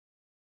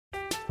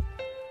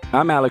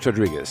I'm Alex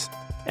Rodriguez.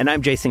 And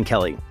I'm Jason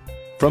Kelly.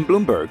 From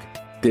Bloomberg,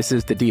 this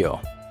is The Deal.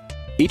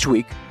 Each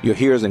week, you'll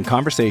hear us in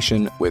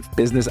conversation with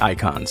business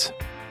icons.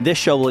 This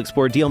show will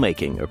explore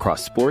deal-making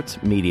across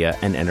sports, media,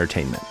 and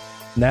entertainment.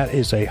 That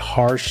is a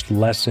harsh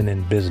lesson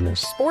in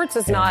business. Sports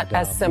is not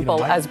as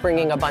simple as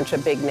bringing a bunch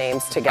of big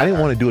names together. I didn't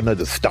want to do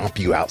another stomp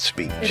you out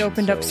speech. It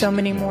opened up so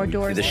many more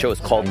doors. The show is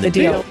called The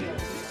Deal.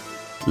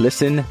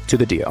 Listen to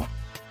The Deal.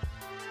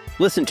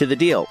 Listen to The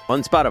Deal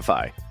on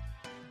Spotify.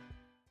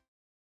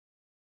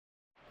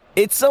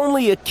 It's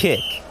only a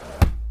kick,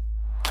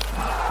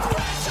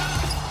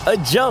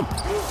 a jump,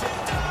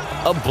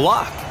 a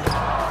block.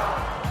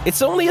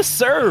 It's only a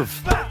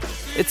serve.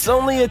 It's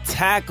only a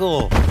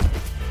tackle,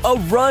 a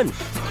run.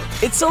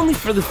 It's only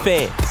for the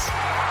fans.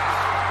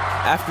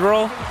 After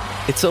all,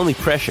 it's only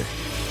pressure.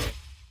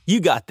 You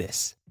got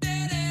this.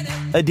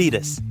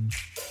 Adidas.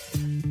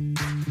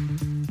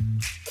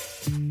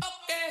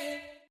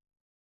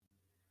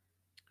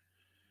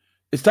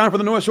 It's time for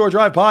the North Shore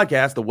Drive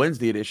podcast, the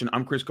Wednesday edition.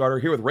 I'm Chris Carter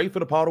here with Ray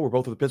Fittipaldo. We're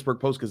both of the Pittsburgh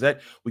Post-Gazette.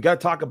 We got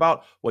to talk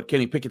about what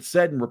Kenny Pickett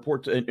said and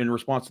report in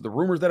response to the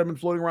rumors that have been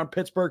floating around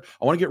Pittsburgh.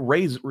 I want to get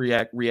Ray's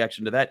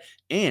reaction to that.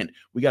 And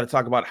we got to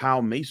talk about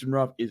how Mason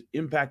Rudolph is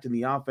impacting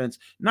the offense,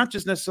 not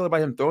just necessarily by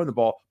him throwing the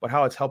ball, but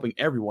how it's helping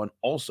everyone.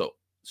 Also,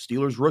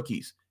 Steelers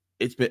rookies.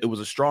 It was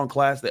a strong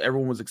class that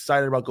everyone was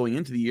excited about going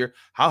into the year.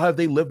 How have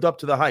they lived up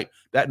to the hype?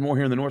 That and more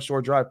here in the North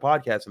Shore Drive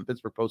podcast from the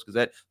Pittsburgh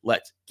Post-Gazette.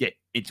 Let's get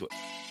into it.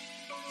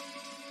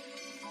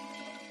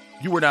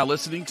 You are now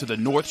listening to the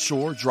North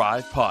Shore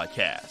Drive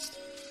Podcast,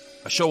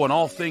 a show on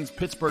all things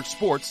Pittsburgh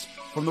sports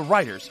from the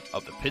writers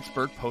of the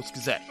Pittsburgh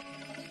Post-Gazette,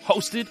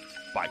 hosted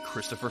by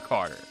Christopher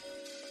Carter.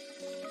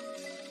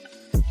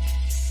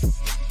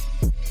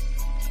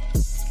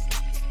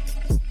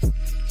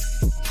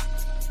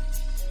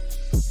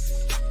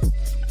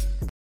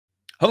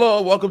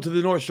 Hello, welcome to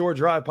the North Shore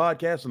Drive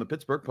podcast on the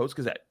Pittsburgh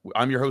Post-Gazette.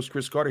 I'm your host,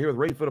 Chris Carter, here with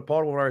Ray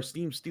Fittipaldo, one of our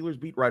esteemed Steelers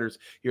beat writers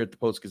here at the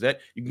Post-Gazette.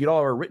 You can get all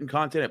of our written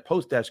content at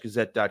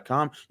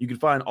post-gazette.com. You can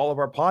find all of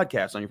our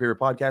podcasts on your favorite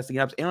podcasting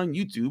apps and on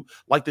YouTube.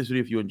 Like this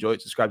video if you enjoy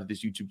it. Subscribe to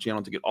this YouTube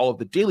channel to get all of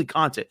the daily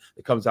content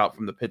that comes out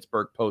from the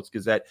Pittsburgh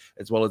Post-Gazette,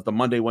 as well as the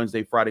Monday,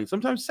 Wednesday, Friday,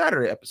 sometimes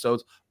Saturday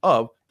episodes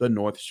of the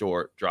North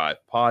Shore Drive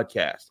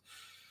podcast.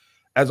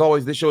 As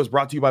always, this show is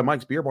brought to you by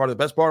Mike's Beer Bar, the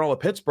best bar in all of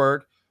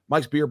Pittsburgh.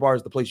 Mike's Beer Bar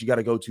is the place you got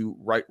to go to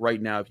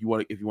right now if you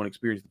want to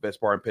experience the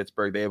best bar in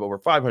Pittsburgh. They have over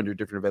 500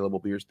 different available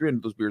beers. 300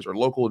 of those beers are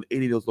local, and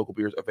 80 of those local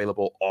beers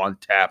available on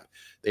tap.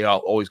 They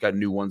always got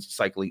new ones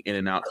cycling in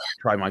and out.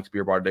 Try Mike's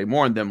Beer Bar today.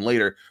 More on them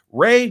later.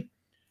 Ray,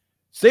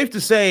 safe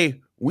to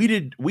say we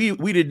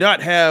did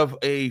not have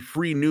a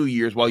free New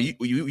Year's while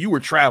you were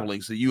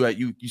traveling, so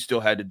you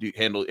still had to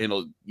handle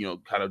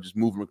kind of just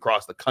moving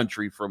across the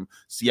country from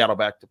Seattle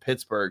back to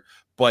Pittsburgh.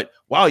 But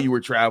while you were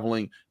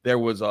traveling, there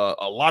was a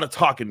lot of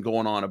talking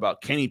going on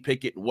about Kenny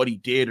Pickett and what he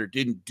did or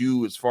didn't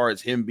do as far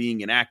as him being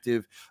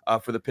inactive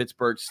for the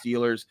Pittsburgh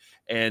Steelers,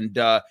 and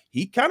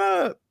he kind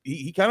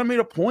of made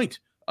a point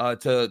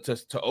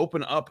to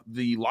open up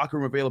the locker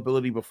room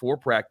availability before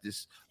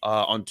practice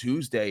on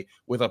Tuesday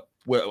with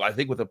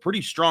a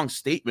pretty strong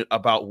statement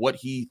about what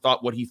he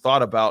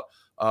thought about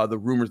the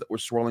rumors that were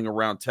swirling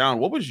around town.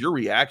 What was your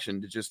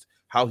reaction to just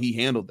how he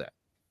handled that?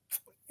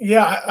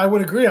 Yeah, I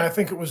would agree. I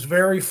think it was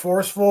very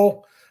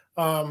forceful,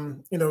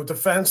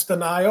 defense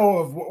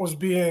denial of what was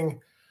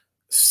being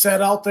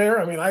said out there.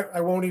 I mean,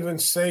 I won't even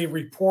say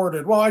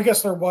reported. Well, I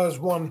guess there was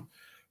one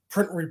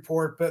print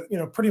report, but,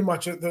 pretty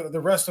much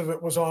the rest of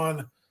it was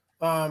on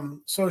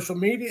social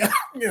media,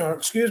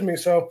 excuse me.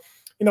 So,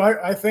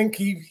 I think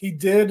he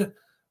did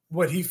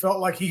what he felt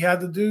like he had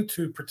to do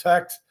to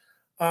protect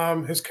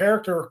his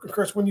character. Of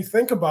course, when you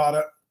think about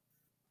it,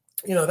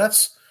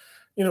 that's,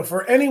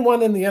 for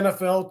anyone in the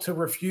NFL to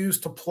refuse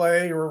to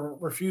play or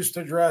refuse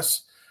to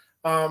dress,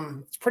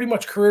 it's pretty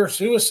much career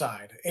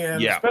suicide.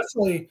 And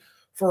especially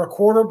for a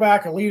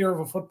quarterback, a leader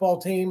of a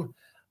football team,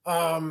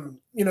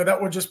 that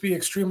would just be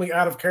extremely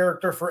out of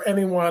character for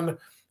anyone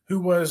who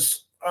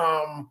was,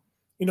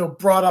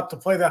 brought up to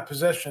play that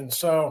position.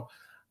 So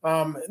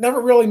it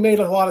never really made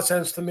a lot of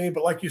sense to me.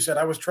 But like you said,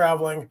 I was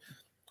traveling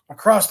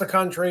across the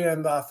country,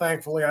 and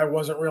thankfully I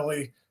wasn't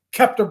really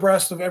kept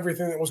abreast of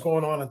everything that was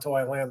going on until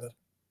I landed.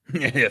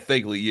 Yeah,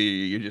 thankfully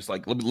you're just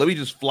like, let me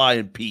just fly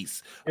in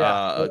peace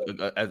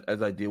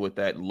as I deal with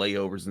that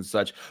layovers and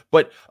such.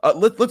 But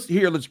let's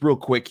real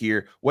quick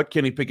here what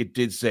Kenny Pickett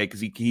did say, because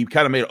he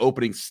kind of made an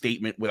opening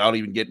statement without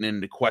even getting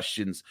into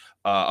questions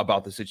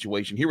about the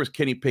situation. Here was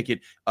Kenny Pickett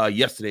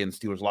yesterday in the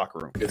Steelers locker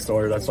room. Get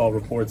started. I saw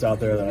reports out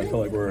there that I feel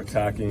like we're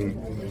attacking,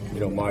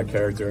 my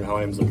character and how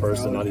I am as a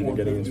person, not even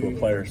getting into a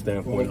player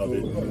standpoint of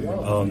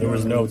it. There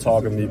was no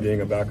talk of me being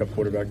a backup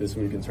quarterback this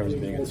week in terms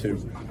of being a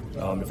 2.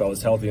 If I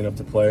was healthy enough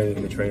to play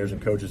and the trainers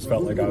and coaches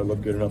felt like I would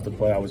look good enough to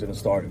play, I was going to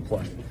start and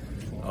play.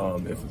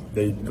 If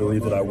they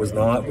believed that I was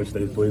not, which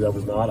they believed I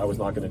was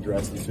not going to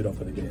dress and suit up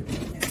for the game.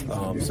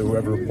 So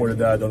whoever reported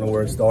that, I don't know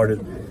where it started.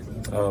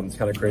 It's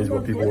kind of crazy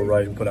what people will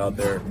write and put out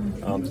there.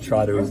 to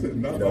try to,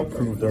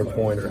 prove their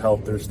point or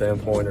help their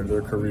standpoint or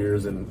their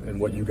careers and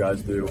what you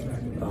guys do.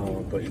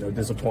 But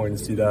disappointing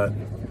to see that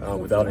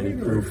without any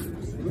proof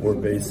or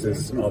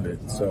basis of it.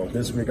 So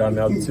this week I'm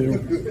now the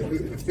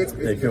 2.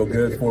 They feel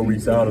good 4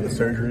 weeks out of the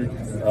surgery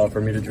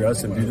for me to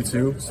dress and be the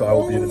 2. So I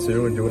will be the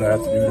 2 and do what I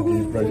have to do to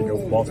be ready to go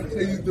for Baltimore. So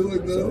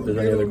if there's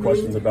any other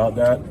questions about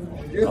that,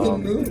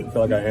 I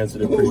feel like I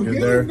answered it pretty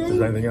good there. If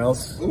there's anything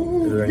else,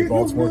 if there any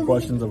Baltimore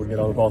questions, then we'll get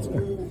on to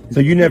Baltimore.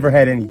 So you never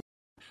had any.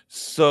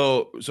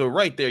 So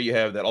right there you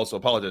have that. Also,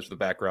 apologize for the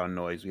background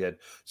noise. We had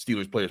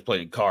Steelers players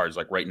playing cards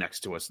like right next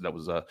to us. And that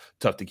was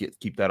tough to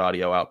keep that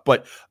audio out.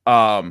 But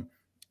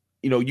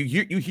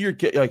you hear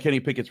Kenny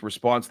Pickett's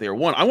response there.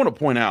 One, I want to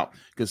point out,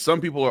 because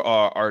some people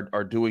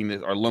are doing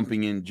this, are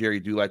lumping in Jerry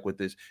Dulac with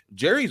this.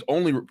 Jerry's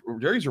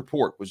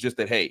report was just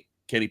that, hey,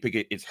 Kenny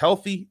Pickett is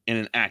healthy and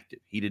inactive.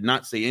 He did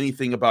not say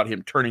anything about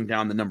him turning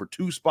down the number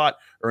 2 spot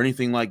or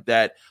anything like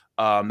that.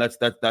 That's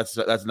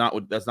not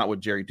what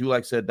Jerry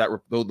Dulac said.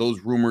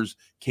 Those rumors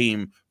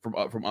came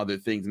from other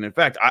things. And in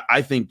fact,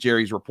 I think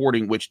Jerry's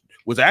reporting, which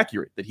was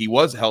accurate, that he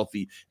was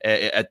healthy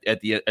at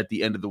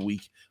the end of the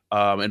week.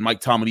 And Mike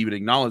Tomlin even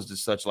acknowledged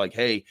as such, like,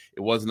 hey,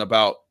 it wasn't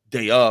about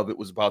day of, it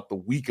was about the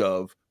week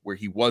of, where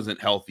he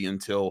wasn't healthy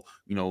until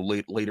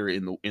later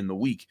in the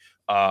week.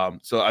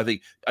 So I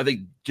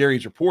think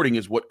Jerry's reporting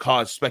is what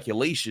caused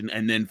speculation,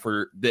 and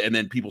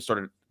then people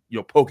started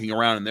poking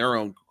around in their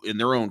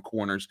own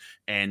corners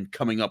and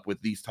coming up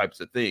with these types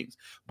of things.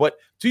 But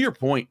to your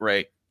point,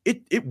 Ray,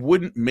 it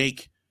wouldn't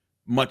make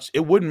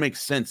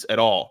sense at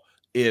all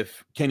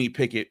if Kenny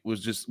Pickett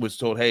was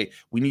told, hey,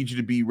 we need you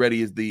to be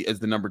ready as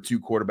the number 2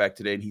 quarterback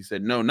today. And he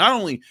said, no, not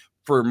only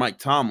for Mike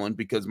Tomlin,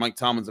 because Mike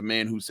Tomlin's a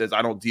man who says,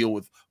 I don't deal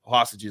with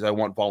hostages, I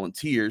want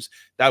volunteers.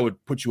 That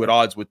would put you at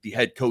odds with the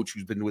head coach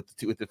who's been with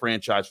the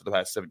franchise for the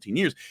past 17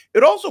 years.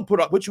 It also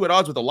put you at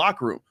odds with the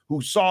locker room,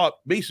 who saw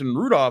Mason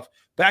Rudolph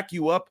back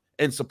you up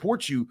and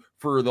support you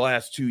for the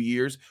last 2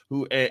 years,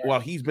 who while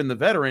he's been the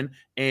veteran,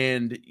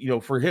 and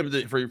for him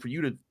for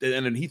you to,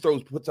 and then he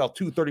puts out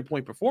 2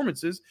 30-point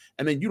performances,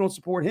 and then you don't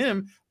support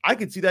him. I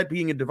could see that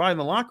being a divide in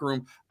the locker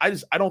room. I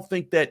don't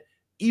think that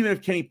even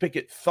if Kenny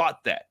Pickett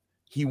thought that,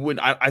 he would.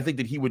 I think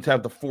that he would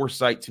have the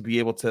foresight to be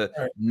able to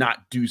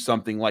not do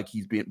something like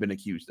he's been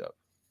accused of.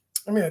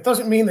 I mean, it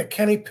doesn't mean that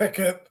Kenny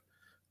Pickett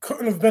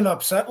couldn't have been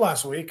upset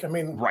last week. I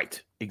mean,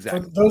 right,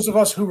 exactly. For those of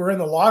us who were in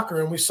the locker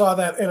room, we saw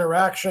that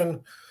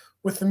interaction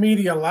with the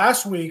media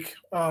last week,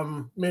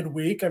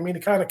 midweek. I mean,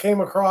 he kind of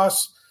came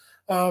across,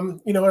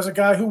 as a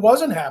guy who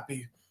wasn't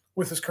happy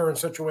with his current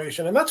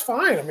situation, and that's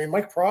fine. I mean,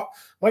 Mike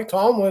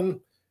Tomlin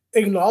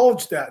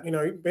acknowledged that.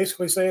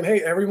 Basically saying,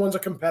 hey, everyone's a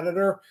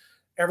competitor.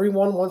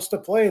 Everyone wants to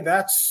play.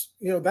 That's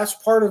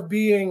part of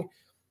being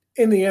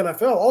in the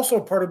NFL. Also,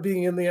 part of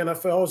being in the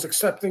NFL is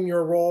accepting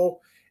your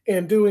role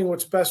and doing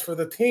what's best for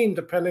the team,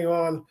 depending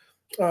on,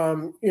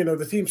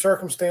 the team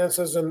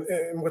circumstances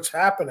and what's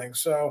happening.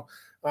 So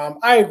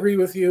I agree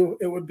with you.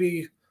 It would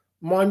be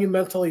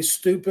monumentally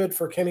stupid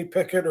for Kenny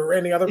Pickett or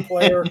any other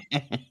player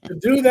to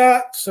do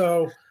that.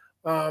 So,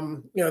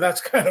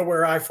 that's kind of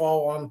where I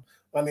fall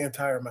on the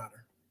entire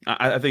matter.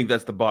 I think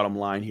that's the bottom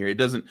line here.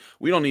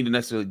 We don't need to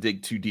necessarily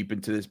dig too deep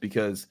into this,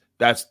 because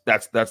that's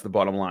the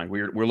bottom line.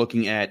 We're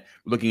looking at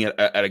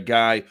a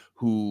guy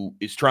who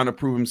is trying to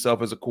prove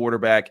himself as a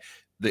quarterback.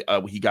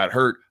 He got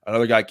hurt.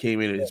 Another guy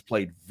came in and has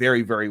played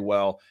very, very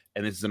well.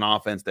 And this is an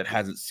offense that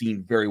hasn't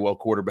seen very well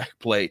quarterback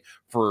play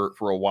for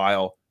a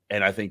while.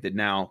 And I think that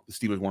now the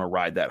Steelers want to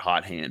ride that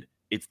hot hand.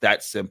 It's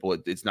that simple.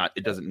 It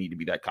doesn't need to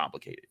be that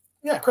complicated.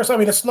 Yeah, Chris, I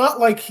mean, it's not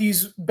like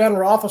he's Ben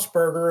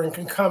Roethlisberger and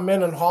can come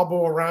in and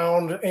hobble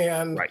around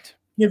and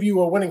give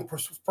you a winning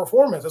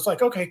performance. It's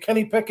like, okay,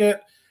 Kenny Pickett,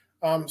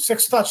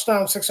 6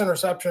 touchdowns, 6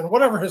 interceptions,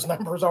 whatever his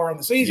numbers are on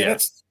the season. Yeah.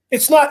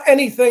 It's not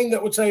anything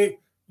that would say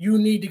you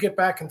need to get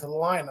back into the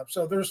lineup.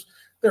 So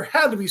there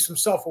had to be some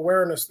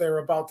self-awareness there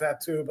about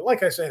that too. But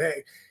like I said,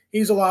 hey,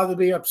 he's allowed to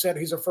be upset.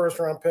 He's a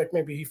first-round pick.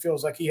 Maybe he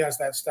feels like he has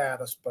that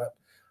status, but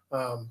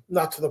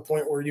not to the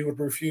point where you would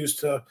refuse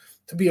to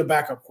be a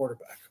backup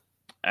quarterback.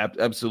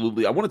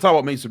 Absolutely. I want to talk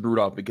about Mason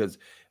Rudolph because,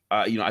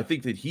 I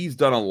think that he's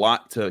done a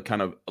lot to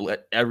kind of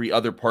let every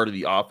other part of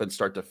the offense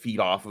start to feed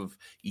off of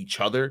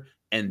each other.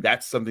 And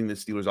that's something the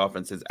Steelers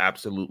offense has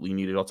absolutely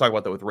needed. I'll talk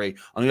about that with Ray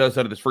on the other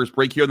side of this first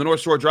break here on the North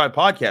Shore Drive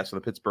podcast for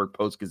the Pittsburgh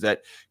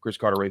Post-Gazette. Chris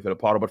Carter, Ray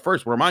Fittipaldo. But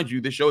first, we'll remind you,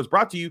 this show is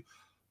brought to you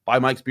by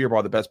Mike's Beer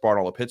Bar, the best bar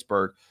in all of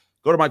Pittsburgh.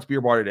 Go to Mike's Beer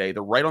Bar today.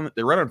 They're right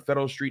on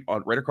Federal Street,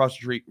 right across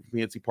the street from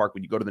Fancy Park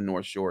when you go to the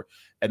North Shore,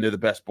 and they're the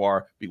best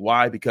bar.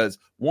 Why? Because,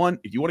 one,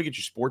 if you want to get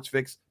your sports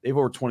fix, they have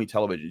over 20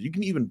 televisions. You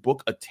can even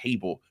book a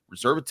table,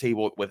 reserve a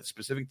table with a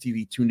specific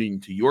TV tuned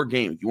into your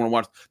game. If you want to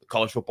watch the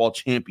college football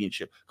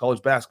championship,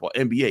 college basketball,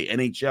 NBA,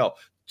 NHL,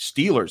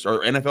 Steelers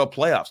or NFL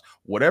playoffs,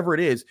 whatever it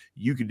is,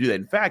 you can do that.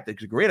 In fact,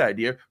 it's a great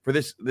idea for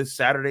this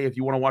Saturday if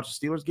you want to watch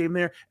the Steelers game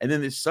there, and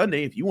then this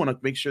Sunday if you want to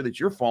make sure that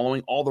you're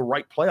following all the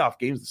right playoff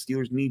games the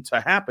Steelers need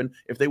to happen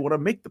if they want to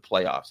make the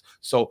playoffs.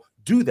 So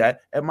do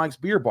that at Mike's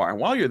Beer Bar. And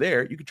while you're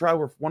there, you can try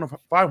over one of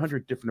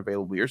 500 different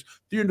available beers.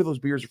 300 of those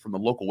beers are from the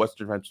local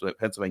Western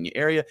Pennsylvania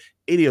area.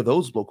 80 of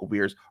those local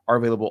beers are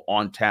available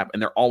on tap,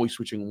 and they're always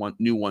switching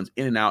new ones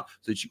in and out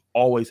so that you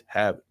always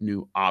have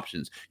new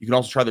options. You can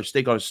also try their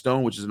steak on a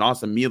stone, which is an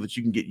awesome meal that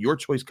you can get your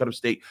choice cut of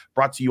steak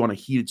brought to you on a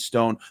heated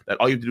stone that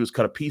all you have to do is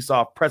cut a piece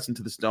off, press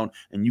into the stone,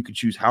 and you can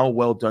choose how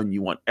well done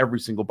you want every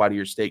single bite of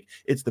your steak.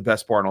 It's the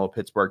best bar in all of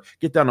Pittsburgh.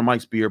 Get down to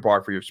Mike's Beer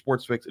Bar for your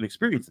sports fix and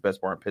experience the best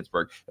bar in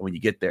Pittsburgh. And when you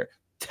get there,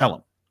 tell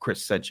them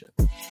Chris sent you.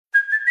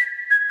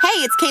 Hey,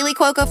 it's Kaylee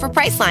Cuoco for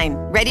Priceline.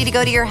 Ready to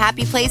go to your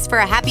happy place for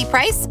a happy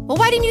price? Well,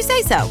 why didn't you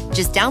say so?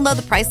 Just download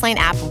the Priceline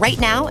app right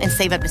now and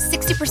save up to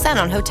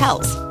 60% on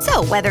hotels.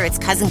 So whether it's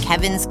Cousin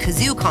Kevin's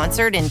Kazoo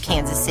Concert in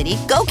Kansas City,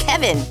 go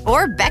Kevin,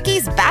 or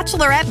Becky's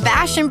Bachelorette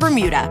Bash in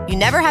Bermuda, you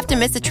never have to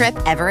miss a trip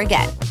ever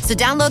again. So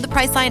download the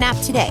Priceline app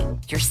today.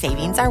 Your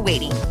savings are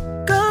waiting.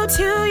 Go to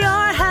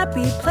your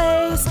happy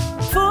place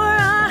for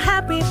a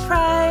happy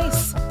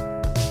price.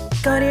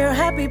 Go to your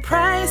happy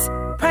price,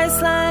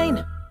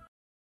 Priceline.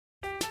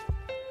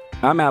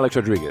 I'm Alex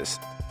Rodriguez.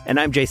 And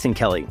I'm Jason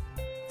Kelly.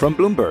 From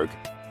Bloomberg,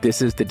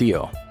 this is The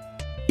Deal.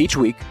 Each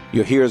week,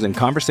 you'll hear us in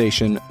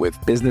conversation with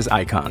business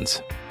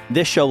icons.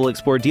 This show will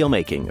explore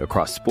deal-making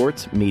across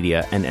sports,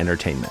 media, and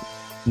entertainment.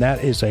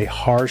 That is a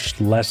harsh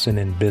lesson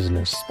in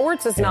business.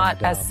 Sports is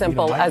not as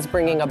simple as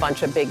bringing a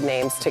bunch of big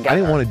names together. I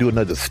didn't want to do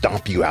another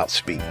stomp you out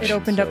speech. It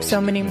opened up so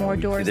many more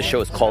doors. The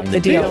show is called The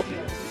Deal.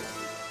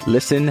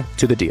 Listen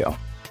to The Deal.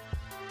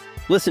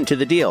 Listen to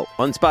The Deal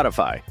on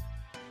Spotify.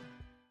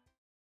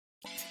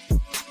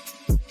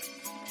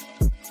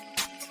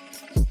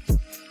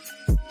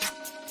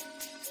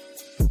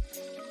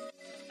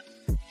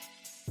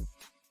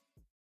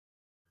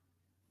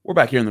 We're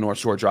back here in the North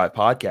Shore Drive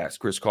podcast.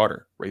 Chris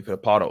Carter, Ray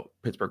Fittipaldo,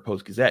 Pittsburgh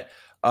Post-Gazette.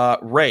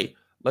 Ray,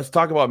 let's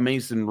talk about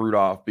Mason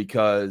Rudolph,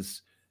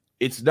 because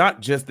it's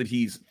not just that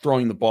he's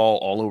throwing the ball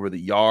all over the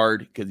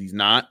yard, because he's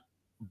not,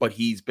 but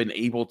he's been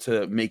able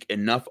to make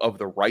enough of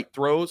the right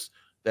throws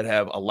that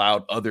have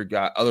allowed other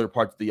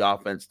parts of the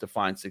offense to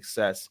find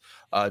success.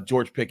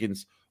 George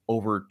Pickens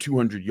over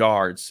 200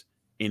 yards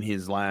in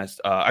his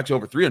last, actually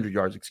over 300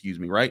 yards,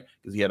 right?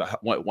 Because he had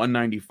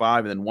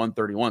 195 and then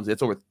 131. So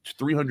that's over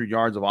 300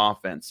 yards of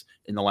offense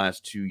in the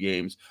last two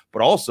games.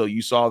 But also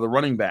you saw the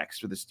running backs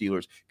for the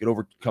Steelers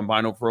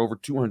combine for over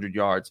 200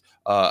 yards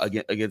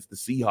against the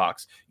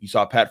Seahawks. You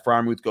saw Pat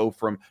Freiermuth go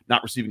from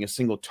not receiving a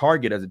single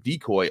target as a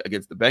decoy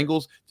against the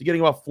Bengals to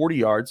getting about 40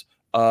 yards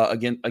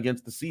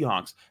against the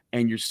Seahawks.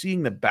 And you're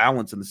seeing the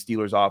balance in the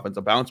Steelers offense,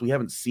 a balance we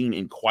haven't seen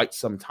in quite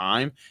some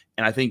time.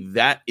 And I think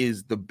that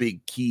is the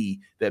big key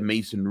that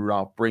Mason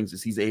Rudolph brings,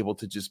 is he's able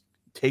to just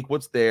take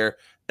what's there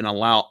and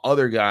allow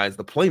other guys,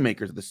 the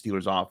playmakers of the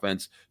Steelers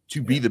offense,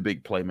 to be the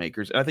big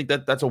playmakers. And I think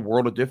that's a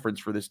world of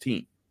difference for this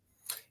team.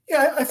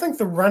 Yeah, I think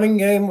the running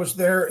game was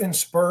there in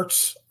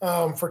spurts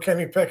for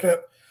Kenny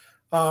Pickett.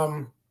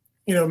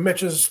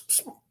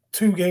 Mitch's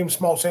 2-game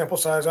small sample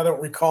size, I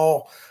don't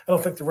recall. I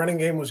don't think the running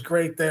game was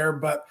great there.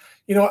 But,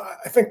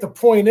 I think the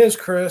point is,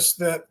 Chris,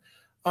 that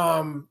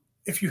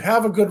if you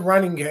have a good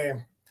running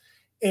game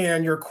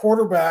and your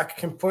quarterback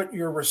can put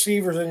your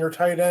receivers and your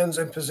tight ends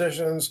in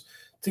positions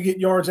to get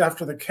yards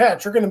after the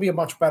catch, you're going to be a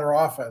much better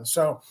offense.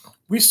 So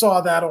we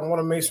saw that on one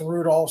of Mason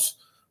Rudolph's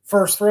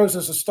first throws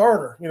as a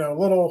starter, a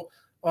little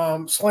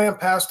slant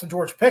pass to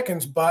George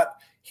Pickens, but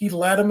he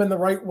led him in the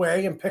right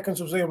way, and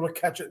Pickens was able to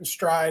catch it in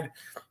stride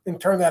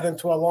and turn that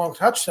into a long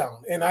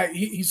touchdown. And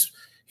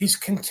he's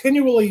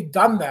continually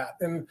done that.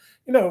 And,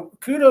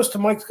 kudos to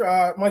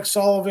Mike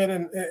Sullivan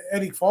and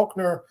Eddie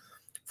Faulkner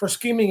for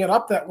scheming it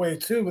up that way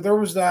too. But there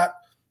was that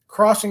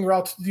crossing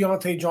route to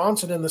Deontay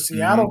Johnson in the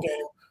Seattle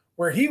game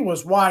where he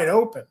was wide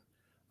open.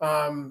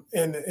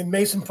 And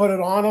Mason put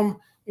it on him.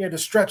 He had to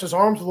stretch his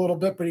arms a little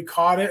bit, but he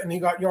caught it and he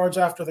got yards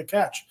after the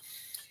catch.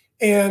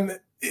 And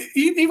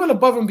even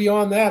above and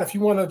beyond that, if you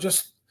want to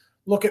just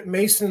look at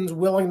Mason's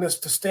willingness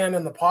to stand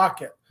in the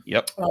pocket,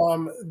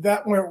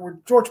 that where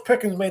George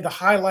Pickens made the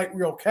highlight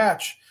reel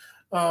catch,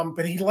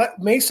 but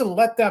Mason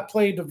let that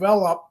play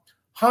develop,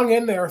 hung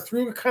in there,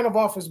 threw it kind of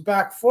off his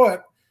back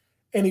foot,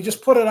 and he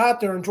just put it out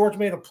there, and George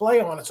made a play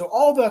on it. So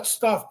all that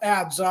stuff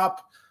adds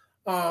up.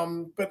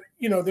 But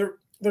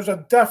there's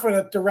a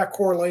definite direct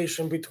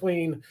correlation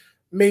between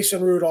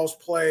Mason Rudolph's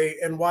play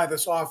and why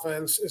this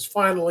offense is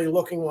finally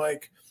looking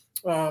like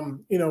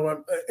an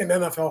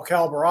NFL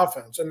caliber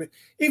offense. And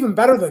even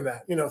better than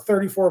that,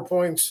 34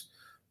 points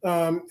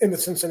in the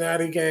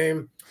Cincinnati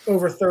game,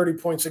 over 30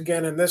 points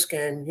again in this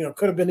game.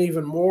 Could have been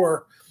even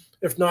more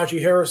if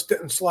Najee Harris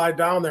didn't slide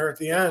down there at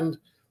the end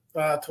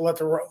to let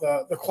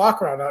the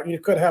clock run out. You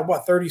could have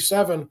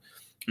 37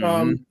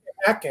 in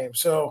that game.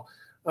 So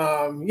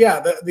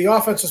the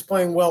offense is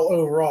playing well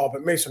overall,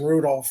 but Mason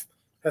Rudolph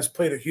has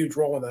played a huge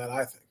role in that,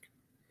 I think.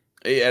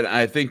 And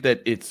I think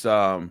that it's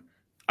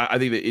I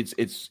think that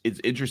it's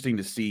interesting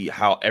to see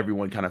how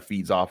everyone kind of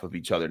feeds off of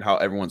each other and how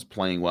everyone's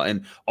playing well,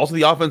 and also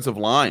the offensive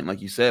line,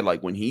 like you said,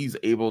 like when he's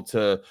able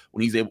to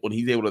make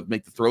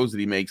the throws that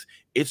he makes,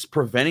 it's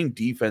preventing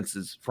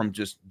defenses from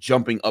just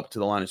jumping up to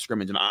the line of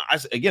scrimmage. And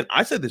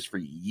I said this for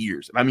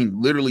years, and I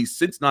mean literally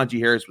since Najee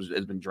Harris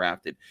has been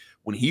drafted.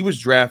 When he was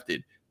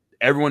drafted,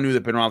 everyone knew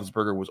that Ben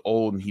Roethlisberger was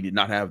old and he did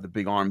not have the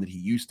big arm that he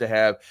used to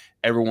have.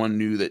 Everyone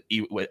knew that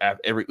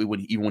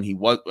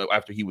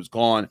after he was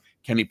gone,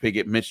 Kenny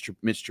Pickett, Mitch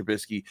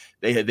Trubisky,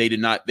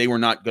 they were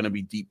not going to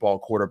be deep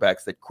ball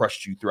quarterbacks that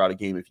crushed you throughout a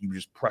game if you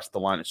just pressed the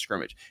line of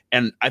scrimmage.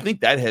 And I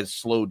think that has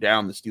slowed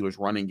down the Steelers'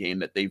 running game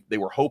that they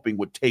were hoping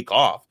would take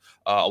off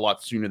a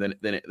lot sooner than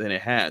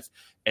it has.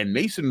 And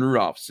Mason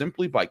Rudolph,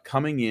 simply by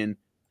coming in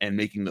and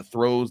making the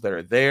throws that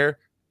are there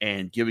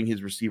and giving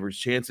his receivers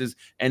chances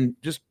and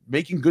just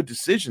making good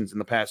decisions in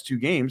the past 2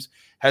 games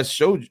has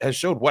showed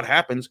what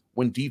happens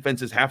when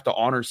defenses have to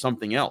honor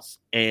something else.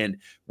 And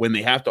when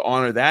they have to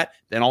honor that,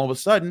 then all of a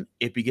sudden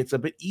it gets a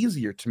bit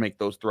easier to make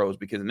those throws,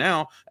 because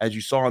now, as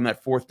you saw on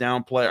that fourth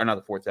quarter play,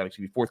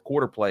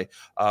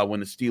 when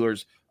the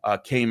Steelers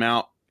came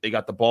out, they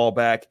got the ball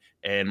back,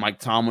 and Mike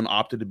Tomlin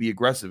opted to be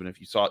aggressive. And if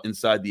you saw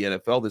inside the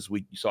NFL this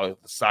week, you saw the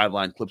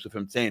sideline clips of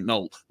him saying,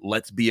 no,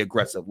 let's be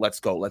aggressive. Let's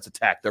go. Let's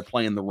attack. They're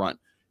playing the run.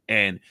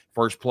 And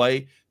first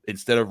play,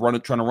 instead of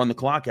trying to run the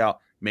clock out,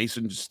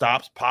 Mason just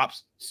stops,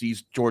 pops,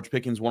 sees George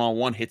Pickens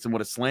one-on-one, hits him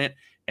with a slant,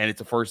 and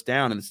it's a first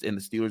down, and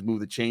the Steelers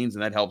move the chains,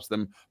 and that helps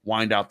them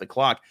wind out the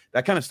clock.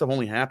 That kind of stuff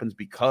only happens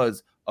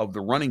because of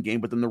the running game,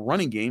 but then the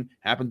running game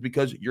happens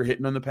because you're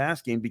hitting on the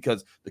pass game,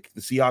 because the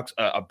Seahawks,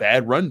 a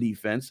bad run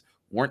defense,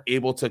 weren't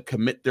able to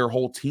commit their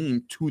whole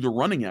team to the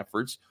running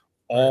efforts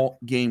all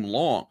game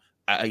long.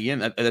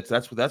 Again,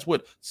 that's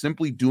what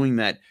simply doing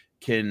that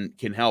can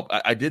help.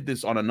 I did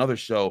this on another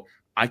show.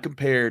 I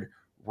compared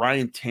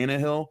Ryan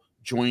Tannehill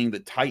joining the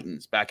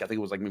Titans back, I think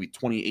it was like maybe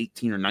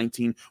 2018 or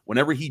 19.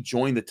 Whenever he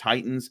joined the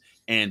Titans,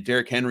 and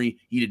Derrick Henry,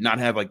 he did not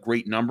have like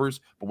great numbers,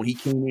 but when he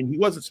came in, he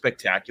wasn't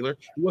spectacular.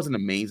 He wasn't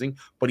amazing,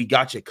 but he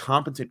got you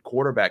competent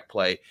quarterback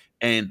play.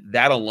 And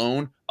that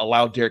alone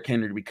allowed Derrick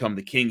Henry to become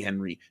the King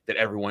Henry that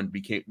everyone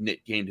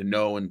came to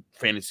know, and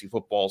fantasy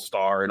football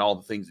star and all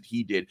the things that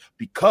he did,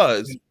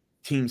 because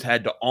teams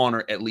had to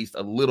honor at least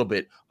a little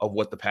bit of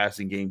what the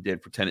passing game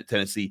did for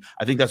Tennessee.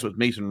 I think that's what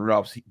Mason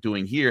Rudolph's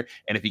doing here.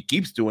 And if he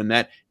keeps doing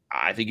that,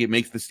 I think it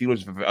makes the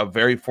Steelers a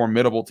very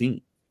formidable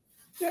team.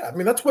 Yeah, I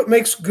mean, that's what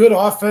makes good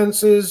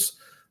offenses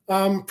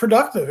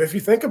productive. If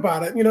you think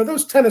about it,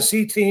 those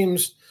Tennessee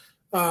teams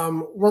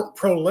weren't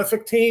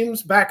prolific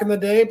teams back in the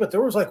day, but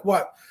there was a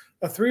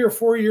 3 or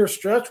 4 year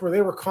stretch where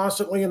they were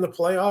constantly in the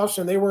playoffs,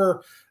 and they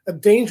were a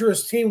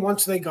dangerous team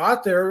once they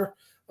got there.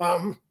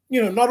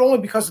 Not only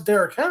because of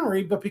Derrick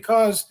Henry, but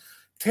because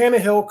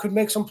Tannehill could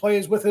make some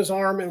plays with his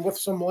arm and with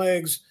some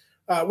legs,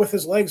 with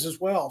his legs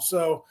as well.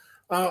 So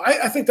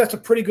I think that's a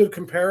pretty good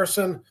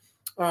comparison.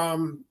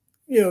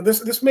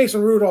 This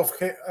Mason Rudolph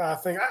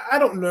thing, I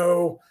don't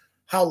know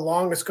how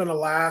long it's going to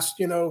last.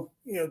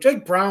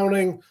 Jake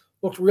Browning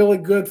looked really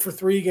good for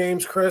 3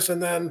 games, Chris,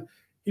 and then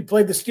he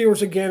played the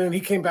Steelers again, and he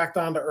came back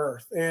down to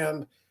earth.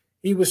 And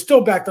he was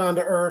still back down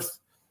to earth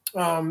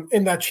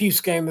in that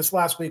Chiefs game this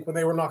last week when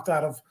they were knocked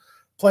out of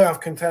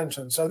playoff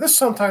contention. So this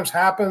sometimes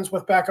happens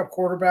with backup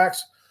quarterbacks.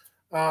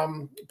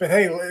 But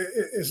hey,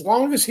 as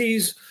long as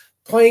he's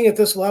playing at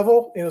this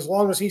level and as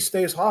long as he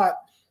stays hot,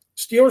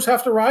 Steelers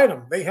have to ride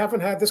him. They haven't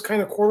had this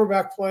kind of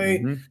quarterback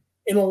play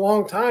in a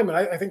long time. And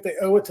I think they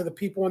owe it to the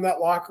people in that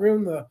locker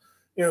room,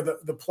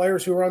 the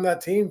players who are on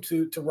that team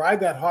to ride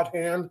that hot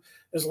hand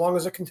as long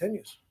as it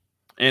continues.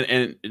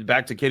 And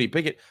back to Kenny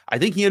Pickett, I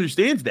think he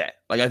understands that.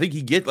 Like, I think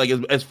he gets, like,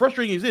 as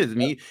frustrating as it is.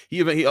 And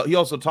he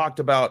also talked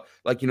about,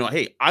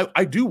 hey,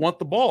 I do want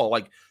the ball.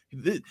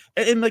 Listen,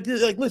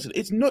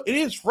 it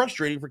is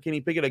frustrating for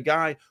Kenny Pickett, a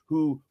guy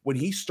who, when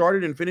he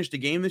started and finished a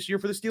game this year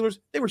for the Steelers,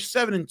 they were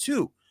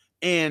 7-2,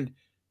 and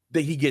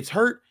he gets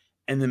hurt,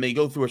 and then they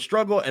go through a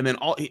struggle, and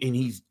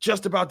he's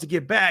just about to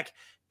get back.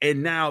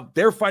 And now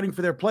they're fighting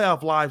for their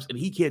playoff lives, and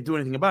he can't do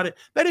anything about it.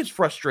 That is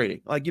frustrating.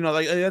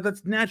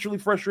 That's naturally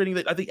frustrating.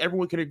 That I think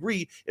everyone can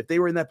agree. If they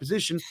were in that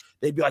position,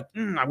 they'd be like,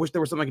 I wish there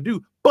was something I could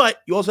do. But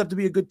you also have to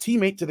be a good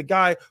teammate to the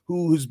guy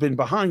who's been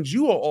behind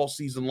you all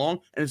season long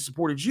and has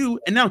supported you,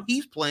 and now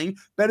he's playing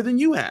better than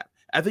you have.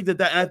 I think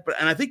and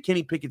I think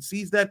Kenny Pickett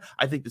sees that.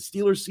 I think the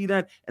Steelers see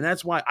that, and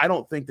that's why I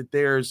don't think that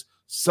there's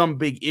some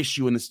big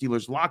issue in the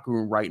Steelers locker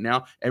room right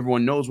now.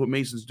 Everyone knows what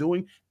Mason's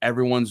doing.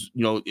 Everyone's,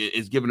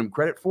 is giving him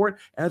credit for it.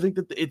 And I think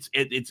that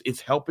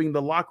it's helping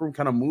the locker room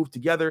kind of move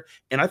together.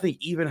 And I think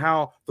even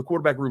how the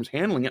quarterback room's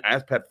handling it, I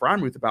asked Pat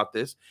Frymuth about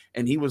this,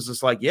 and he was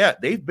just like, yeah,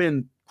 they've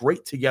been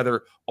great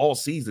together all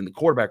season. The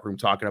quarterback room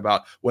talking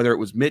about whether it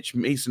was Mitch,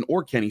 Mason,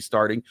 or Kenny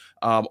starting.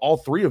 All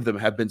 3 of them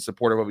have been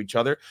supportive of each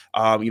other.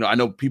 I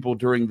know people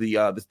during the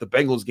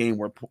Bengals game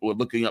were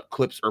looking up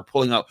clips or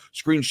pulling out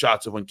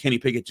screenshots of when Kenny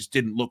Pickett just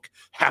didn't look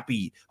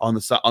happy on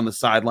the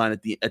sideline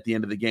at the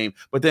end of the game.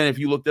 But then if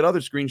you looked at other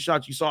screenshots, screen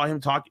shots. You saw him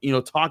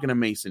talking to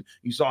Mason.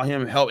 You saw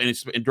him help,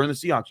 and during the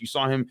Seahawks, you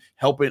saw him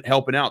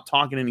helping out,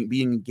 talking and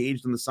being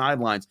engaged on the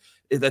sidelines.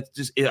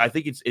 I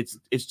think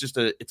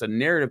it's a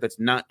narrative that's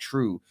not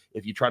true.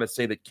 If you try to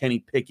say that Kenny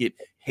Pickett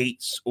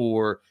hates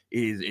or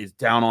is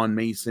down on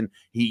Mason,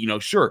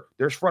 sure,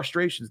 there's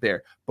frustrations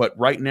there, but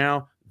right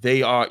now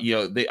they are,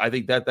 I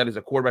think that is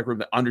a quarterback room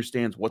that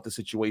understands what the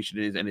situation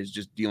is and is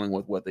just dealing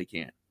with what they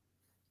can.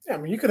 Yeah, I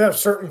mean, you could have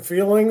certain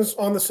feelings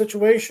on the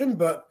situation,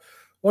 but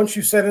once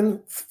you set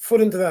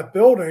foot into that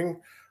building,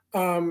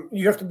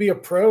 you have to be a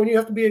pro and you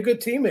have to be a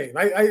good teammate.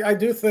 I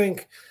do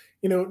think,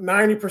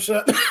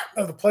 90%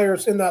 of the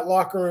players in that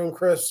locker room,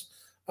 Chris,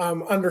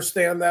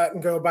 understand that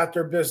and go about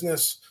their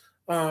business,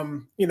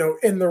 in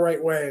the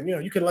right way.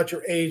 And, you can let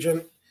your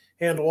agent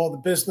handle all the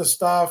business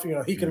stuff.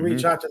 He can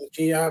reach out to the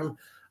GM.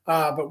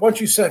 But once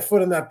you set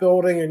foot in that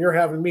building and you're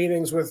having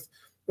meetings with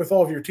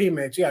all of your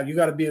teammates, you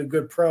got to be a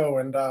good pro.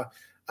 And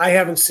I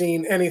haven't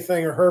seen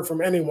anything or heard from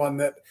anyone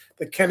that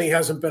Kenny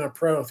hasn't been a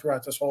pro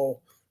throughout this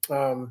whole,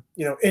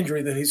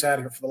 injury that he's had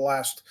here for the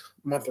last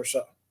month or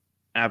so.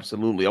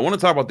 Absolutely. I want to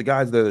talk about the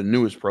guys that are the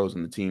newest pros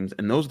in the teams,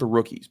 and those are the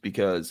rookies,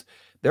 because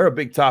they're a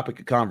big topic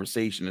of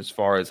conversation as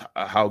far as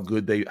how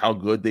good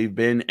they've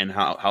been and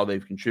how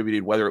they've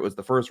contributed, whether it was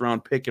the first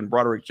round pick in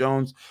Broderick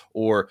Jones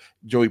or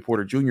Joey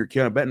Porter Jr.,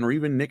 Keanu Benton, or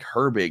even Nick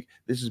Herbig.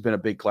 This has been a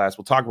big class.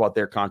 We'll talk about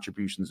their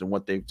contributions and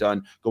what they've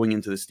done going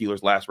into the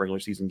Steelers' last regular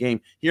season game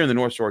here in the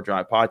North Shore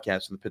Drive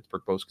podcast in the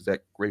Pittsburgh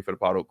Post-Gazette. Ray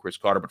Fittipaldo, Chris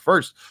Carter. But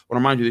first, I want to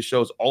remind you this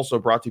show is also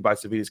brought to you by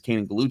Savita's Kane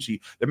and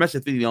Gallucci. Their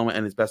mesothelioma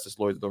and asbestos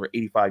lawyers with over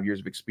 85 years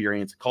of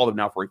experience. Call them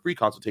now for a free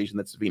consultation.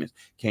 That's Savita's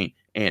Kane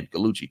and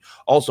Gallucci.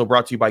 Also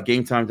brought to you by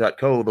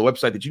GameTime.co, the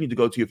website that you need to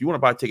go to if you want to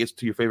buy tickets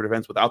to your favorite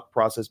events without the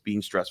process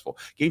being stressful.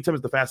 GameTime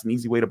is the fast and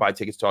easy way to buy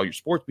tickets to all your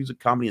sports, music,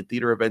 comedy, and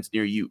theater events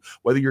near you.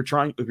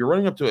 If you're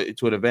running up to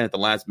an event at the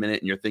last minute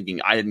and you're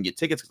thinking, I didn't get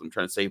tickets because I'm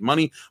trying to save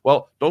money,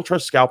 well, don't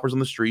trust scalpers on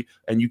the street,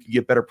 and you can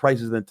get better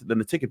prices than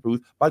the ticket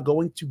booth by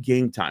going to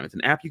GameTime. It's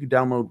an app you can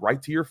download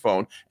right to your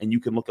phone, and you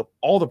can look up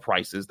all the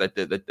prices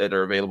that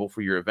are available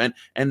for your event,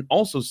 and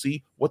also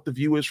see what the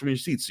view is from your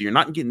seats. So you're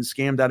not getting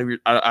scammed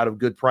out of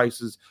good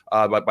prices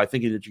by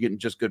thinking that you're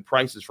getting just good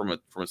prices from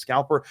a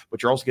scalper,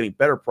 but you're also getting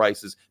better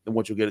prices than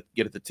what you'll get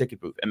at the ticket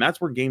booth. And that's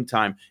where Game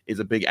Time is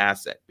a big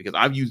asset, because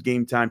I've used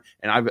Game Time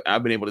and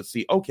I've been able to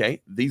see,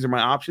 okay, these are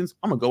my options.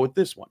 I'm gonna go with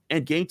this one.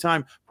 And Game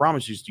Time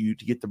promises you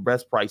to get the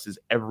best prices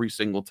every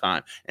single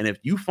time. And if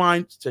you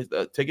find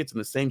tickets in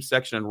the same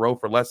section and row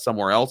for less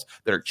somewhere else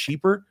that are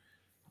cheaper,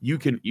 you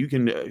can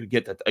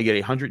get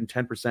a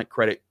 110%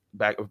 credit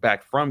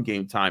back from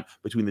Game Time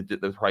between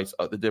the price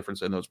of the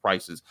difference in those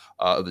prices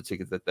of the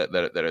tickets that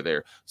are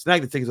there.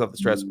 Snag the tickets off the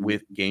stress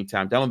with Game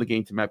Time. Download the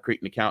Game Time app, create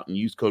an account, and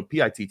use code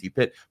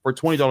PITTPIT for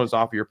 $20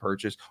 off your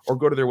purchase, or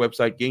go to their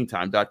website,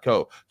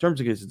 GameTime.co. Terms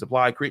and conditions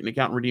apply. Create an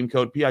account and redeem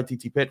code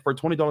PITTPIT for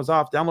 $20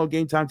 off. Download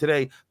Game Time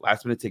today.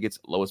 Last minute tickets,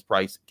 lowest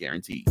price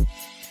guaranteed.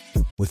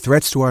 With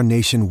threats to our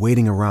nation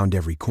waiting around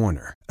every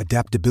corner,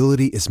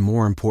 adaptability is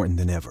more important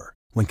than ever.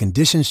 When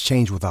conditions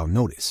change without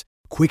notice,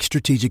 quick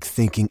strategic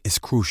thinking is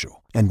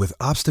crucial. And with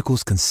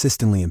obstacles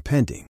consistently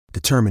impending,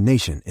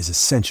 determination is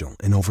essential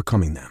in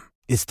overcoming them.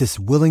 It's this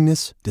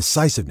willingness,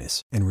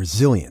 decisiveness, and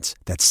resilience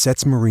that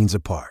sets Marines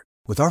apart.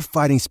 With our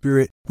fighting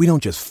spirit, we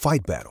don't just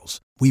fight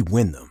battles, we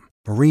win them.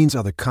 Marines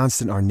are the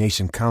constant our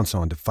nation counts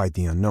on to fight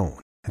the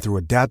unknown. And through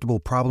adaptable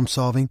problem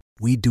solving,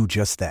 we do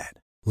just that.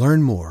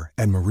 Learn more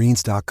at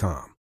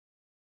marines.com.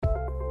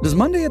 Does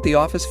Monday at the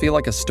office feel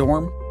like a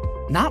storm?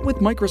 Not with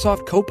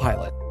Microsoft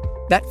Copilot.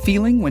 That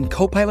feeling when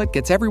Copilot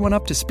gets everyone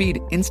up to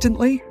speed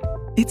instantly?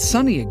 It's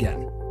sunny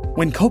again.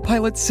 When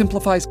Copilot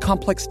simplifies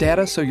complex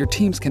data so your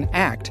teams can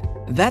act,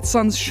 that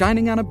sun's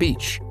shining on a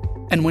beach.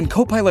 And when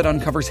Copilot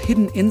uncovers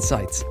hidden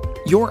insights,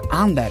 you're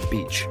on that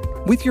beach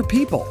with your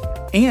people,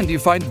 and you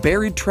find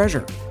buried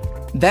treasure.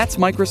 That's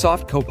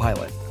Microsoft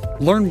Copilot.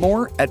 Learn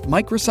more at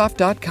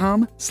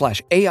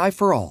Microsoft.com/AI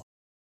for all.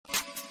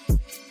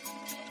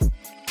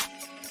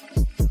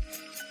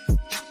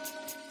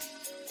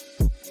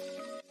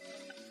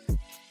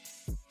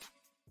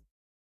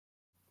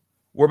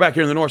 We're back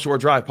here in the North Shore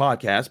Drive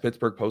podcast,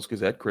 Pittsburgh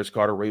Post-Gazette. Chris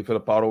Carter, Ray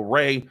Fittipaldo.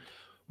 Ray,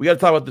 we got to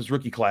talk about this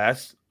rookie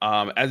class.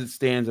 As it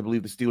stands, I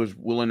believe the Steelers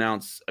will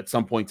announce at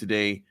some point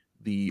today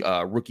the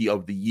rookie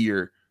of the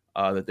year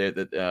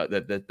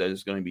that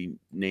is going to be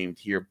named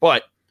here.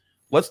 But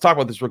let's talk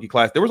about this rookie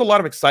class. There was a lot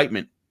of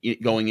excitement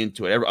going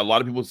into it. A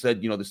lot of people said,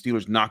 the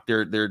Steelers knocked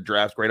their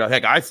drafts great out.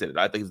 Heck, I said it.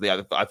 I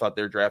thought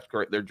their draft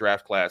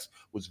class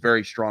was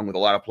very strong with a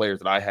lot of players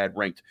that I had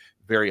ranked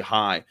very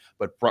high.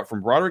 But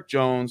from Broderick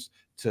Jones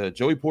to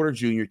Joey Porter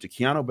Jr. to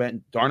Keanu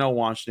Benton, Darnell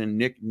Washington,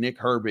 Nick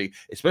Herbig,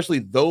 especially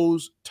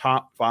those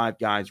top five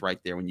guys right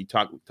there, when you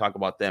talk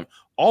about them,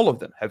 all of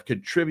them have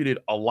contributed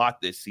a lot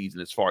this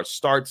season as far as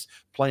starts,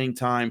 playing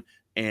time,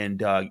 and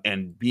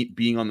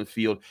being on the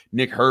field.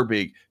 Nick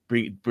Herbig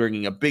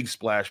bringing a big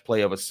splash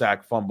play of a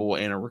sack fumble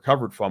and a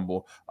recovered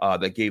fumble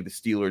that gave the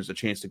Steelers a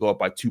chance to go up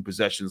by 2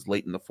 possessions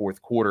late in the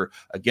fourth quarter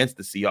against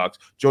the Seahawks.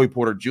 Joey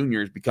Porter Jr.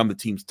 has become the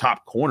team's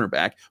top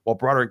cornerback, while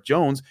Broderick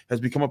Jones has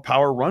become a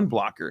power run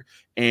blocker.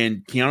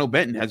 And Keanu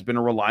Benton has been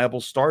a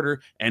reliable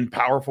starter and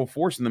powerful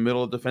force in the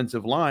middle of the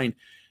defensive line.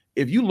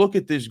 If you look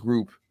at this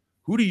group,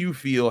 who do you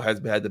feel has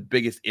had the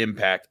biggest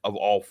impact of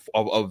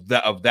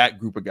that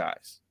group of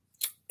guys?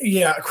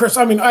 Yeah, Chris,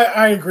 I mean,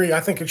 I agree. I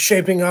think it's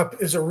shaping up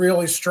as a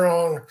really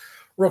strong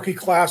rookie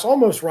class,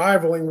 almost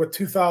rivaling what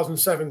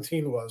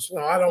 2017 was.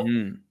 Now, I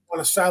don't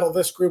want to saddle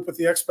this group with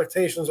the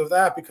expectations of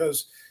that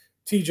because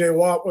TJ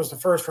Watt was the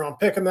first-round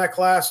pick in that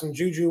class, and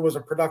Juju was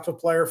a productive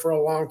player for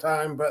a long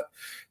time. But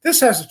this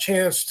has a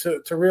chance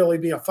to really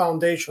be a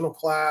foundational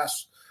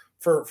class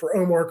for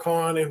Omar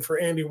Khan and for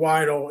Andy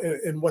Weidel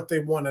in what they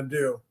want to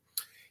do.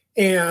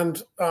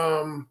 And,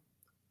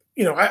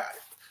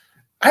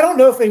 I don't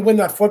know if they win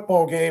that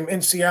football game in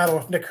Seattle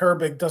if Nick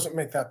Herbig doesn't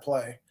make that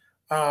play.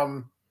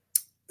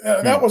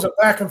 That was a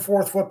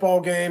back-and-forth football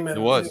game. And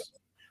it was.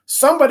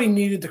 Somebody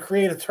needed to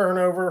create a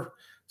turnover.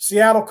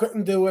 Seattle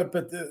couldn't do it,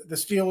 but the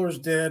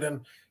Steelers did.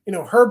 And,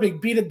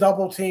 Herbig beat a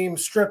double team,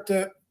 stripped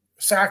it,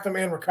 sacked him,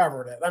 and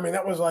recovered it. I mean,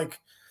 that was like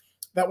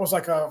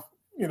a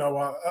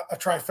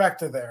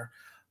trifecta there.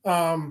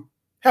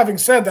 Having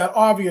said that,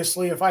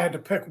 obviously, if I had to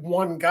pick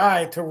one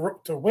guy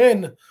to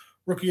win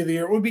Rookie of the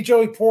Year, it would be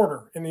Joey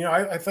Porter. And,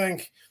 I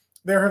think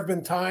there have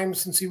been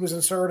times since he was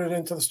inserted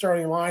into the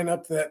starting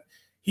lineup that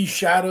he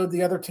shadowed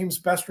the other team's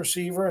best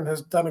receiver and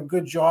has done a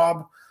good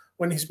job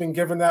when he's been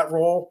given that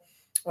role.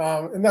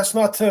 And that's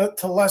not to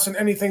lessen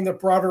anything that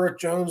Broderick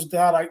Jones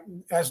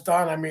has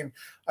done. I mean,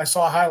 I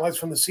saw highlights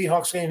from the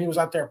Seahawks game. He was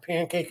out there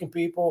pancaking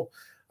people.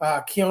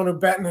 Keanu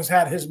Benton has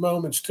had his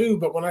moments too.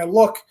 But when I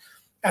look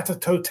at the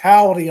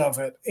totality of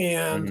it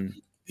and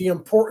the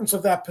importance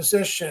of that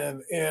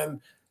position and,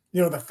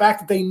 the fact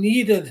that they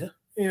needed,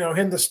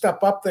 him to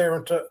step up there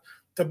and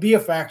to be a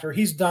factor,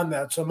 he's done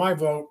that. So my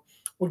vote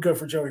would go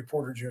for Joey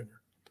Porter Jr.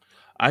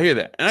 I hear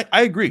that. And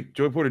I agree.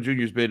 Joey Porter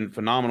Jr. has been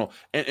phenomenal.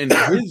 And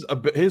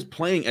his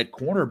playing at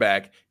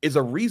cornerback is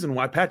a reason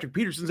why Patrick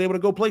Peterson's able to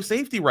go play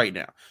safety right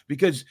now.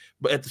 Because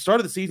at the start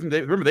of the season,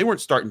 they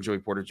weren't starting Joey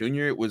Porter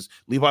Jr. It was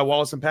Levi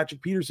Wallace and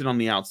Patrick Peterson on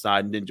the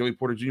outside. And then Joey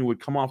Porter Jr. would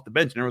come off the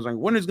bench. And everyone's like,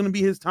 when is going to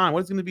be his time?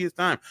 When is going to be his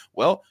time?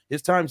 Well,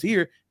 his time's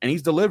here, and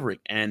he's delivering.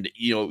 And,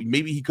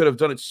 maybe he could have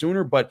done it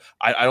sooner, but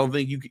I don't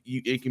think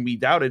it can be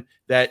doubted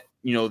that,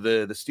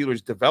 the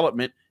Steelers'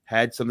 development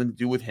had something to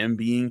do with him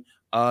being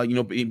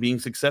being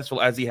successful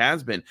as he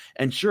has been.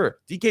 And sure,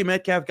 DK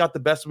Metcalf got the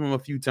best of him a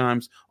few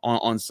times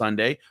on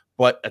Sunday,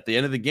 but at the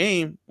end of the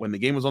game, when the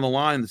game was on the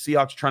line, the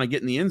Seahawks trying to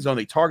get in the end zone,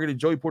 they targeted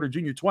Joey Porter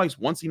Jr. twice.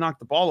 Once he knocked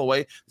the ball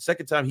away. The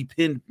second time he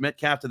pinned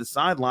Metcalf to the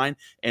sideline,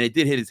 and it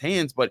did hit his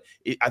hands, but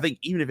I think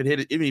even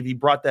if he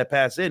brought that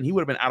pass in, he would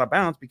have been out of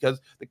bounds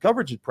because the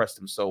coverage had pressed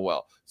him so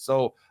well.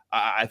 So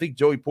I think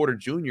Joey Porter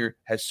Jr.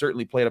 has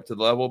certainly played up to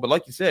the level. But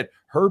like you said,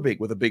 Herbig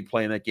with a big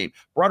play in that game.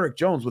 Broderick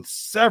Jones with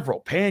several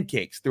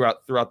pancakes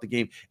throughout the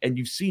game. And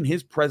you've seen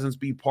his presence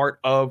be part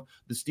of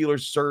the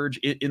Steelers' surge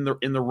in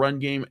the run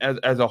game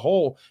as a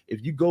whole.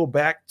 If you go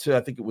back to,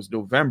 I think it was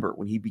November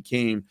when he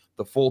became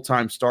the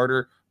full-time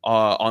starter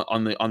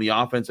on the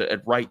offense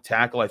at right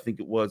tackle. I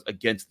think it was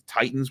against the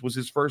Titans was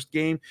his first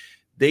game.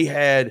 They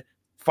had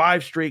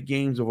 5 straight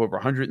games of over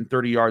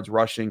 130 yards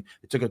rushing.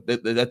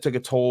 That took a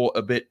toll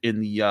a bit in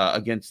the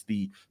against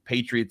the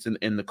Patriots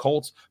and the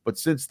Colts, but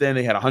since then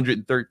they had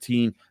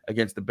 113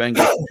 against the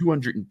Bengals,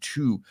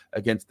 202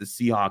 against the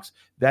Seahawks.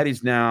 That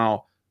is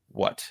now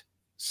what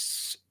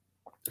 6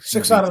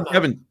 out of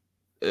 9.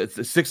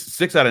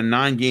 6 out of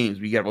 9 games.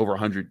 We got over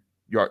 100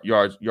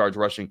 yards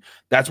rushing.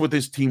 That's what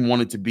this team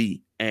wanted to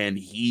be. And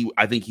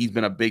I think he's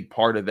been a big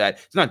part of that.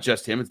 It's not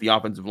just him, it's the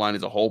offensive line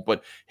as a whole,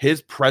 but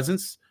his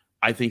presence,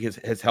 I think,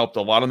 has helped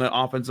a lot on the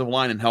offensive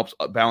line and helps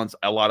balance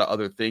a lot of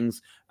other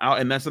things out.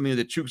 And that's something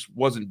that Chooks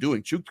wasn't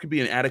doing. Chooks could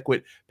be an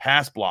adequate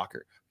pass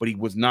blocker, but he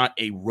was not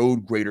a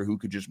road grader who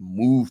could just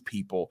move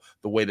people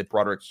the way that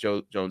Broderick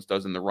Jones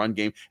does in the run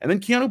game. And then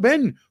Keanu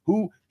Benton,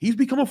 who he's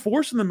become a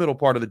force in the middle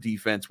part of the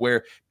defense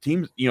where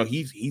teams,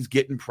 he's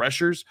getting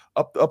pressures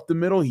up the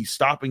middle. He's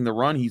stopping the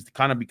run. He's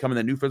kind of becoming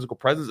that new physical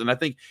presence. And I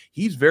think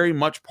he's very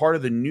much part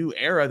of the new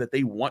era that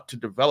they want to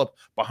develop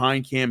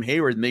behind Cam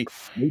Hayward. And they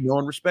know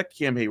and respect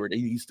Cam Hayward.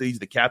 He's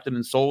the captain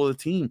and soul of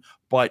the team.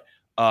 But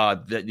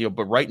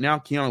but right now,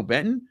 Keanu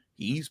Benton,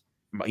 he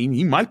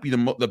might be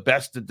the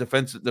best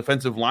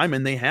defensive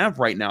lineman they have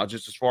right now,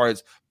 just as far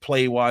as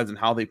play wise and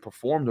how they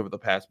performed over the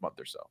past month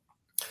or so.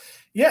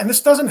 Yeah, and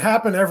this doesn't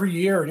happen every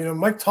year.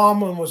 Mike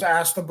Tomlin was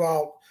asked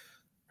about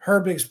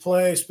Herbig's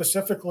play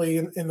specifically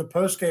in the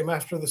postgame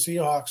after the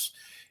Seahawks,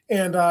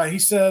 and he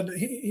said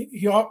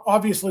he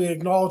obviously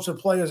acknowledged the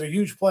play as a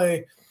huge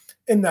play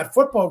in that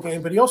football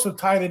game, but he also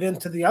tied it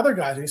into the other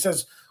guys. And he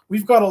says,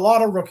 we've got a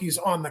lot of rookies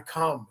on the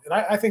come, and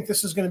I think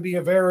this is going to be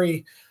a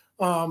very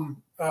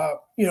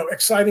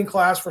exciting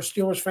class for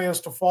Steelers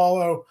fans to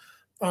follow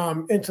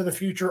into the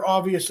future.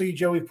 Obviously,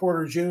 Joey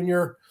Porter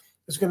Jr.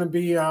 is going to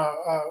be a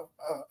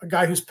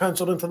guy who's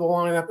penciled into the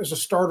lineup as a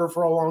starter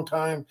for a long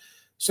time.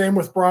 Same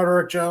with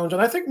Broderick Jones.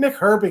 And I think Nick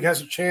Herbig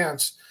has a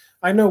chance.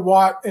 I know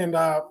Watt and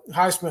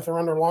Highsmith are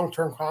under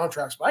long-term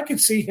contracts, but I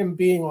could see him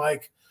being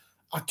like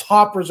a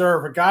top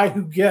reserve, a guy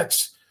who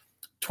gets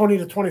 20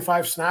 to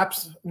 25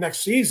 snaps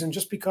next season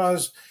just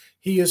because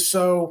he is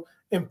so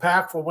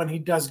impactful when he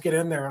does get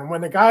in there. And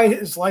when a guy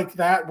is like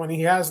that, when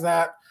he has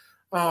that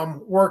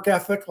work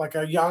ethic, like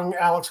a young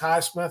Alex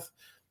Highsmith,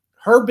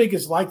 Herbig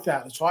is like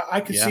that. So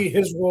I could see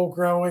his role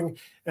growing,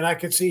 and I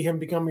could see him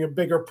becoming a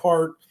bigger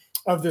part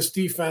of this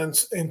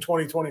defense in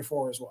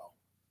 2024 as well.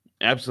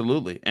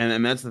 Absolutely.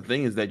 And that's the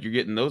thing, is that you're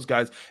getting those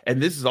guys.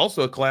 And this is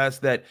also a class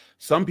that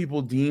some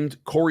people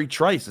deemed Corey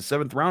Trice, the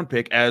 7th round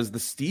pick, as the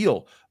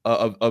steal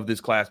of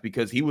this class,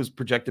 because he was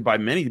projected by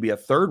many to be a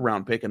 3rd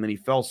round pick, and then he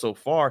fell so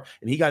far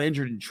and he got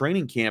injured in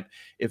training camp.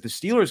 If the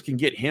Steelers can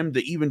get him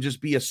to even just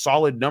be a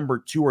solid number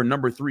 2 or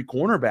number 3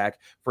 cornerback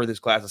for this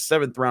class, a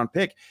 7th round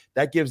pick,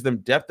 that gives them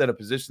depth at a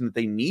position that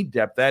they need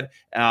depth at.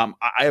 I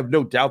have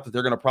no doubt that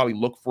they're going to probably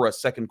look for a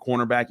second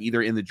cornerback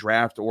either in the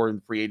draft or in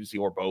free agency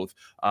or both.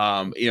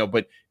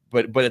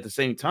 But at the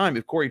same time,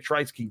 if Corey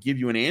Trice can give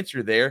you an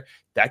answer there,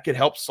 that could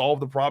help solve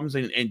the problems,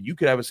 and you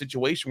could have a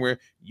situation where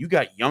you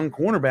got young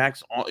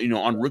cornerbacks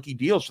on rookie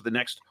deals for the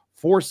next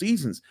 4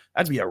 seasons.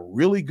 That'd be a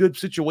really good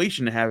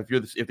situation to have if you're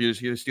the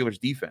Steelers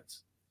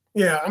defense.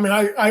 Yeah, I mean,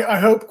 I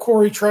hope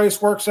Corey Trice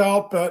works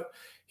out, but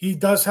he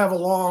does have a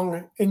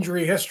long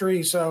injury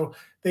history, so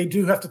they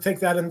do have to take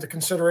that into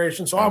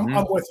consideration. So I'm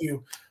with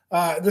you.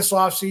 This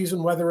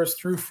offseason, whether it's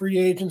through free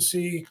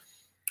agency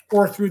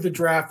or through the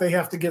draft, they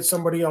have to get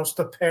somebody else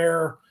to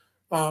pair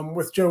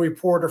with Joey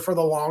Porter for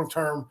the long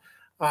term.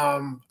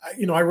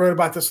 I wrote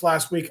about this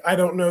last week. I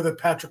don't know that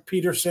Patrick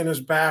Peterson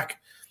is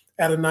back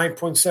at a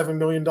 $9.7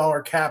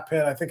 million cap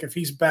hit. I think if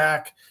he's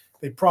back,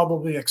 they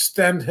probably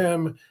extend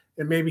him,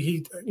 and maybe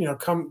he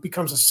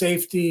becomes a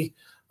safety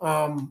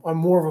on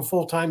more of a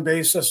full-time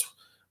basis,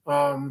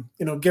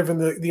 given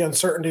the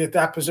uncertainty at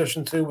that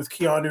position too with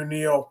Keanu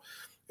Neal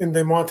and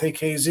DeMonte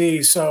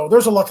KZ. So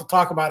there's a lot to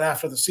talk about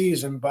after the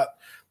season, but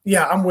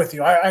yeah, I'm with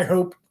you. I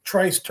hope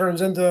Trice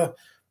turns into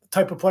the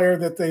type of player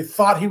that they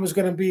thought he was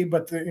going to be,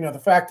 but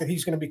the fact that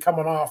he's going to be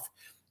coming off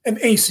an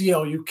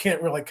ACL, you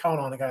can't really count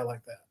on a guy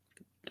like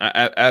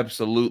that.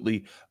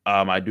 Absolutely.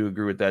 I do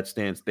agree with that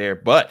stance there,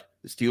 but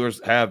the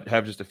Steelers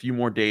have just a few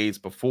more days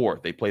before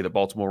they play the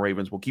Baltimore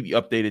Ravens. We'll keep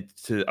you updated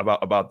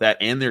about that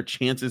and their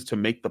chances to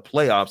make the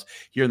playoffs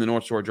here in the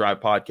North Shore Drive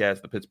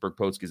podcast, the Pittsburgh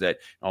Post-Gazette,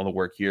 and all the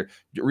work here.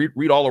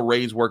 Read all of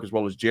Ray's work, as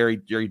well as Jerry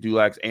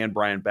Dulac and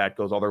Brian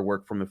Batko's, all their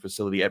work from the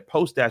facility at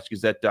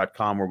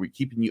post-gazette.com, where we're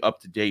keeping you up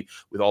to date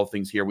with all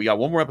things here. We got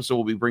one more episode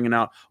we'll be bringing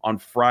out on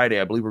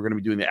Friday. I believe we're going to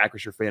be doing the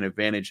Acrisure Fan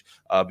Advantage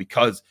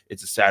because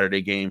it's a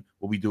Saturday game.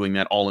 We'll be doing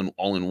that all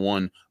in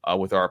one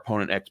with our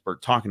opponent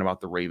expert talking about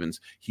the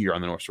Ravens here on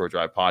the North Shore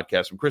Drive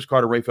podcast. From Chris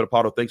Carter, Ray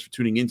Fittipaldo, thanks for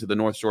tuning into the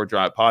North Shore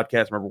Drive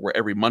podcast. Remember, we're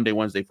every Monday,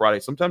 Wednesday, Friday,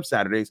 sometimes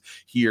Saturdays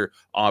here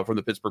from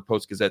the Pittsburgh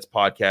Post-Gazette's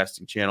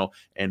podcasting channel,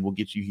 and we'll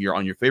get you here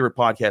on your favorite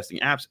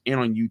podcasting apps and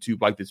on YouTube.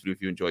 Like this video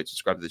if you enjoyed.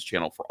 Subscribe to this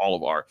channel for all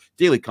of our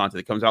daily content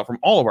that comes out from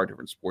all of our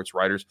different sports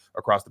writers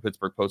across the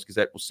Pittsburgh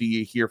Post-Gazette. We'll see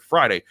you here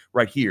Friday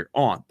right here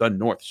on the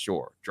North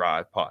Shore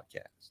Drive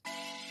podcast.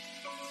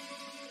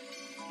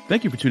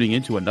 Thank you for tuning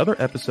in to another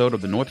episode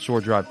of the North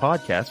Shore Drive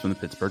podcast from the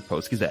Pittsburgh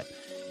Post-Gazette.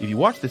 If you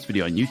watch this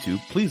video on YouTube,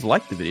 please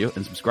like the video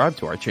and subscribe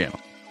to our channel.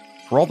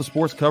 For all the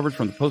sports coverage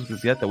from the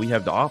Post-Gazette that we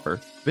have to offer,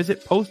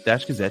 visit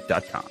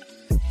post-gazette.com.